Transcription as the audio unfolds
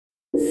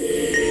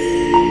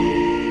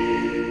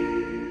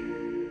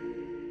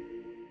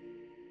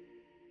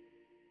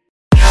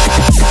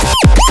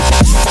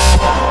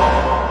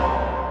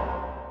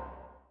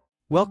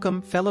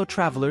Welcome, fellow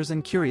travelers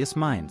and curious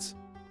minds.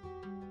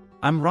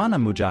 I'm Rana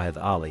Mujahid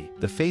Ali,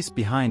 the face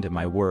behind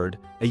My Word,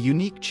 a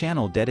unique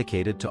channel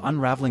dedicated to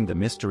unraveling the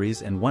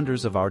mysteries and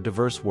wonders of our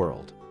diverse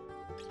world.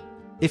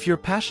 If you're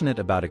passionate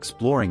about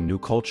exploring new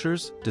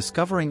cultures,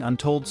 discovering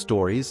untold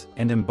stories,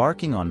 and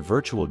embarking on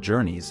virtual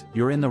journeys,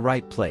 you're in the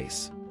right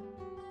place.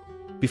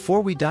 Before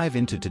we dive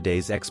into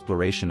today's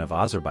exploration of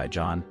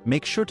Azerbaijan,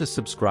 make sure to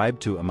subscribe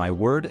to My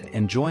Word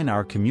and join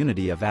our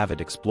community of avid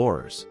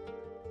explorers.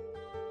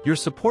 Your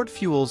support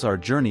fuels our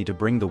journey to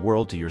bring the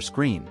world to your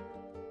screen.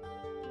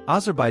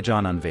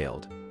 Azerbaijan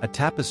Unveiled, a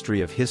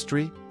tapestry of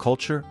history,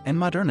 culture, and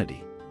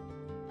modernity.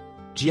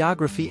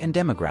 Geography and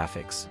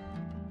demographics.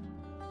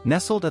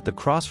 Nestled at the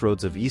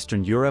crossroads of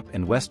Eastern Europe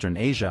and Western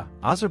Asia,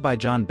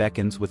 Azerbaijan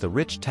beckons with a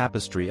rich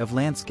tapestry of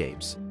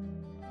landscapes.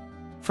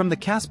 From the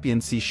Caspian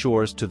Sea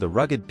shores to the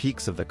rugged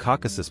peaks of the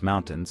Caucasus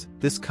Mountains,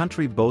 this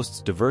country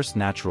boasts diverse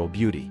natural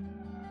beauty.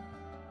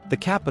 The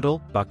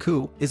capital,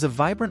 Baku, is a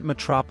vibrant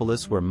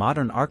metropolis where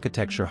modern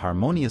architecture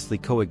harmoniously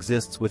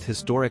coexists with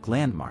historic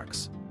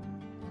landmarks.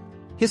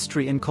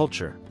 History and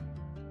culture.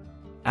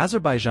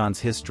 Azerbaijan's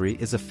history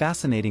is a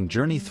fascinating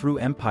journey through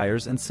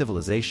empires and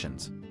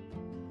civilizations.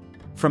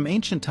 From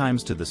ancient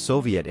times to the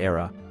Soviet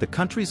era, the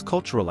country's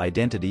cultural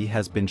identity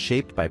has been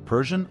shaped by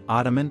Persian,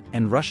 Ottoman,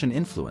 and Russian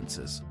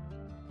influences.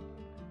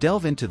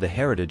 Delve into the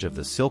heritage of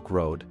the Silk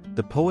Road,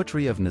 the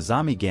poetry of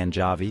Nizami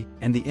Ganjavi,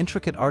 and the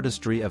intricate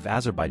artistry of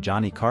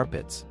Azerbaijani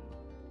carpets.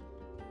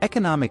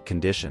 Economic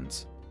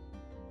conditions.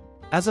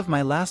 As of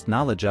my last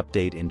knowledge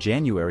update in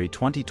January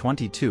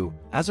 2022,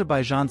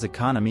 Azerbaijan's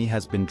economy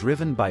has been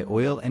driven by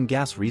oil and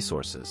gas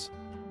resources.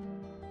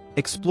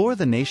 Explore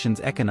the nation's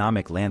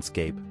economic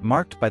landscape,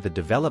 marked by the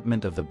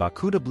development of the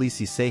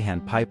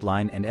Baku-Tbilisi-Ceyhan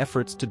pipeline and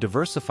efforts to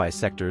diversify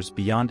sectors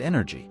beyond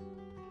energy.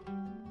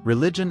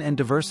 Religion and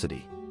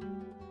diversity.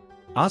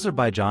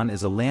 Azerbaijan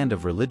is a land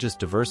of religious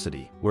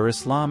diversity, where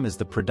Islam is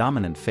the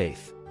predominant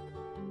faith.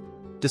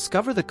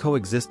 Discover the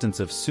coexistence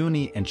of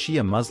Sunni and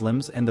Shia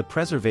Muslims and the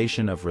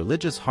preservation of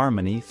religious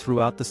harmony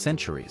throughout the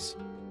centuries.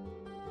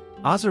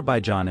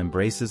 Azerbaijan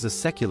embraces a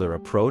secular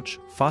approach,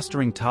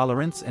 fostering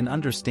tolerance and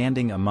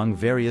understanding among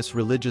various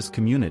religious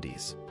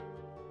communities.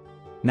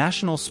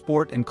 National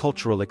sport and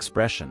cultural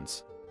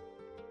expressions.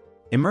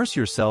 Immerse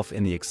yourself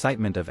in the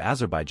excitement of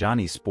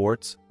Azerbaijani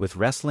sports, with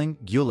wrestling,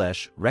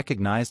 gulesh,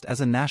 recognized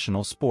as a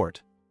national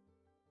sport.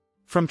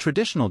 From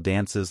traditional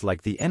dances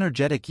like the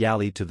energetic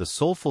yali to the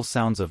soulful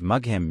sounds of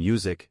Mugham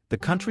music, the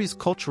country's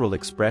cultural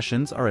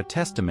expressions are a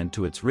testament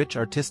to its rich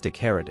artistic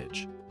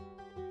heritage.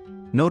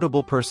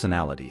 Notable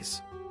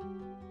personalities.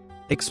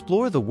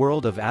 Explore the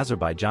world of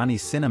Azerbaijani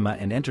cinema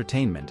and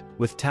entertainment,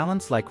 with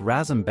talents like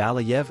Razim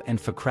Balayev and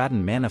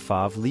Fakhraddin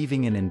Manifov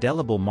leaving an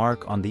indelible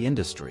mark on the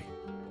industry.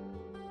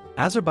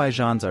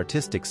 Azerbaijan's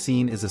artistic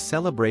scene is a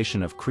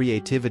celebration of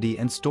creativity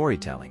and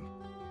storytelling.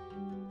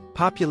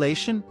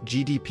 Population,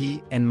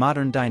 GDP, and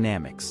modern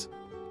dynamics.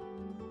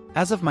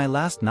 As of my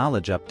last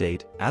knowledge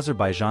update,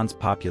 Azerbaijan's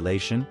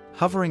population,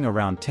 hovering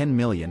around 10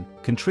 million,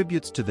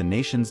 contributes to the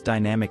nation's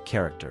dynamic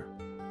character.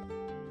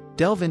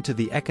 Delve into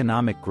the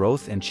economic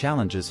growth and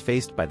challenges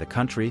faced by the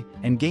country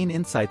and gain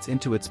insights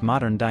into its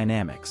modern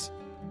dynamics.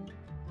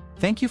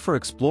 Thank you for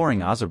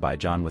exploring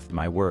Azerbaijan with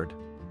My Word.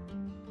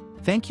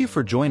 Thank you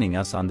for joining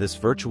us on this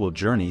virtual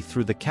journey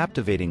through the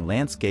captivating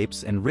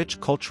landscapes and rich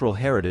cultural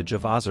heritage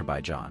of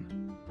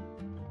Azerbaijan.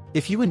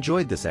 If you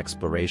enjoyed this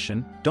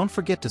exploration, don't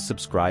forget to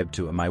subscribe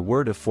to My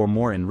Word for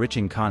more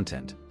enriching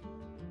content.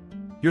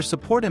 Your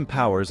support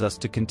empowers us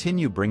to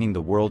continue bringing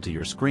the world to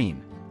your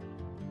screen.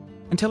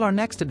 Until our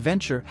next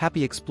adventure,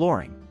 happy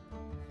exploring!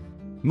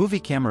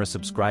 Movie Camera,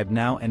 subscribe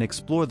now and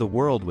explore the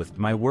world with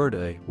My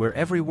Word, where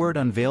every word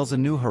unveils a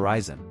new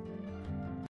horizon.